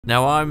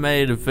Now, I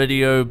made a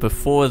video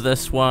before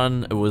this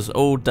one, it was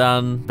all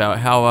done, about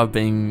how I've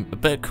been a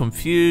bit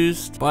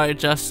confused by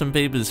Justin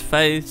Bieber's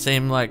faith.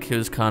 Seemed like he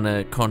was kind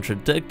of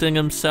contradicting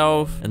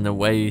himself in the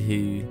way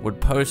he would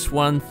post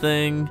one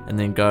thing and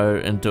then go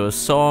and do a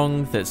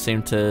song that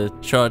seemed to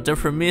show a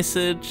different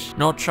message.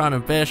 Not trying to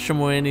bash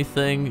him or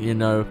anything, you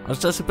know, I was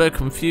just a bit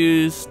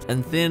confused.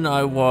 And then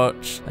I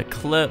watched a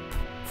clip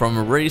from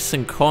a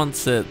recent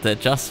concert that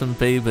Justin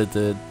Bieber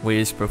did, where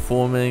he's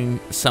performing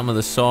some of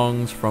the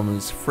songs from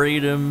his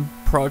Freedom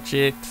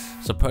project,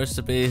 supposed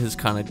to be his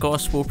kind of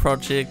gospel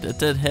project. It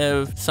did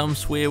have some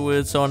swear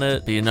words on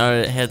it, but you know,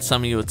 it had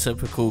some of your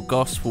typical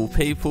gospel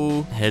people.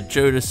 It had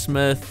Judah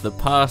Smith, the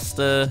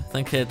pastor, I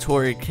think it had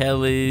Tori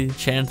Kelly,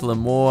 Chandler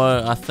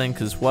Moore, I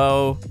think as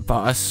well.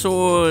 But I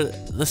saw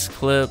this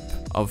clip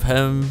of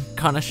him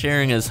kind of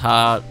sharing his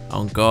heart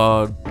on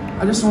God.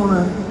 I just want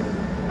to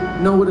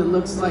know what it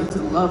looks like to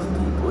love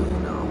people, you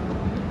know.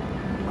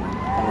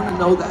 I want to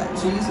know that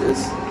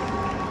Jesus,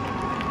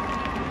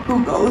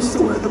 who goes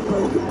to where the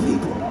broken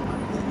people are,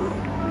 you know.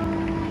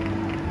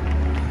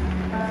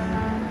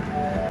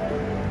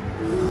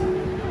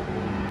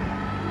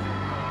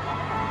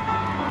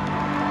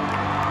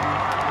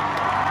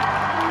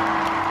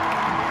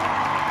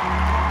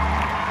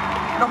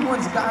 No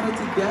one's got it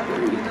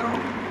together, you know.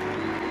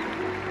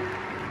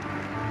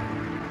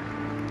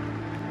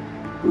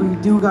 We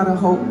do got a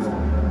hope.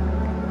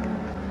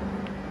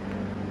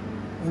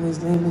 And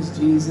his name is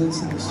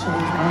Jesus, and he's changed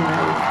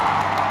my life.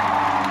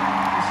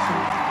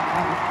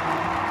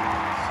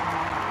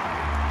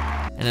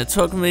 And it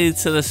took me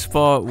to the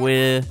spot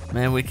where,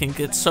 man, we can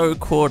get so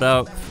caught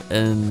up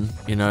in,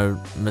 you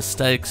know,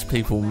 mistakes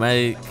people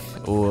make,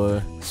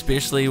 or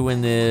especially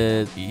when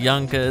they're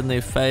younger in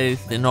their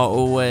faith, they're not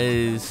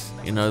always,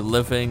 you know,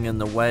 living in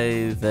the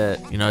way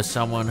that, you know,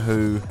 someone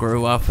who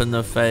grew up in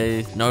the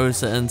faith, knows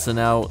the ins and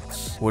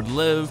outs, would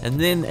live. And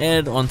then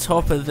add on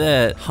top of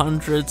that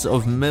hundreds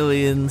of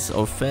millions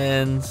of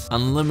fans,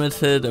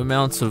 unlimited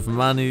amounts of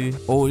money,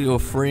 all your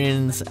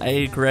friends,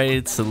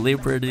 A-grade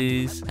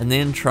celebrities, and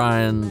then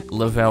try and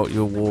live out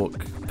your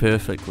walk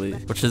perfectly,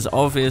 which is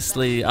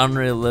obviously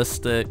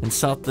unrealistic and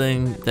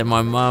something that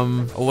my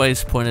mum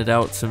always pointed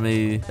out to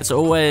me. It's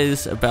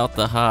always about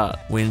the heart.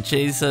 When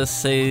Jesus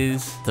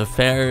sees the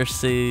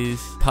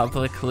Pharisees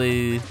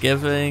publicly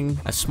giving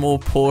a small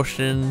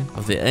portion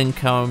of their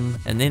income,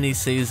 and then he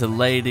sees a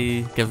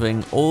lady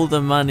giving all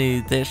the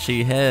money that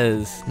she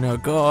has, you know,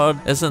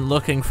 God isn't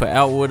looking for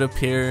outward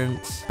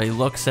appearance, but he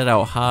looks at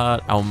our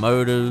heart, our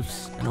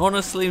motives. And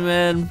honestly,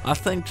 man, I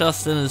think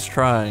Justin is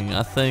trying.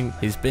 I think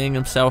he's being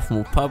himself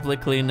more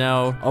publicly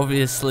now.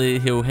 Obviously,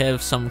 he'll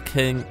have some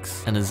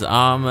kinks in his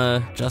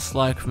armor, just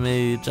like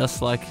me,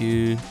 just like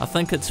you. I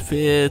think it's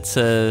fair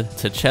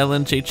to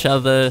challenge each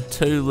other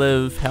to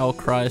live how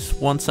Christ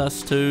wants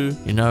us to.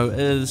 You know,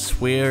 is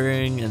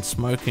swearing and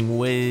smoking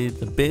weed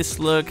the best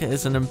look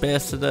as an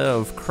ambassador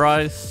of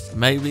Christ?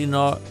 Maybe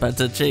not, but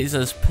did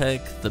Jesus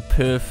pick the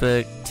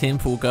perfect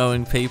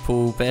temple-going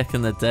people back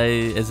in the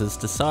day as his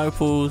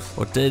disciples,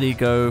 or did he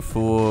go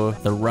for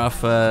the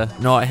rougher,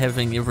 not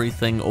having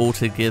everything all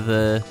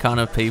together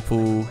kind of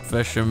people,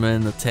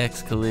 fishermen, the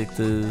tax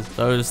collectors,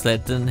 those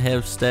that didn't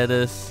have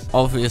status?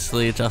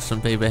 Obviously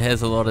Justin Bieber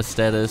has a lot of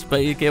status,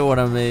 but you get what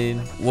I mean.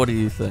 What do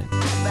you think?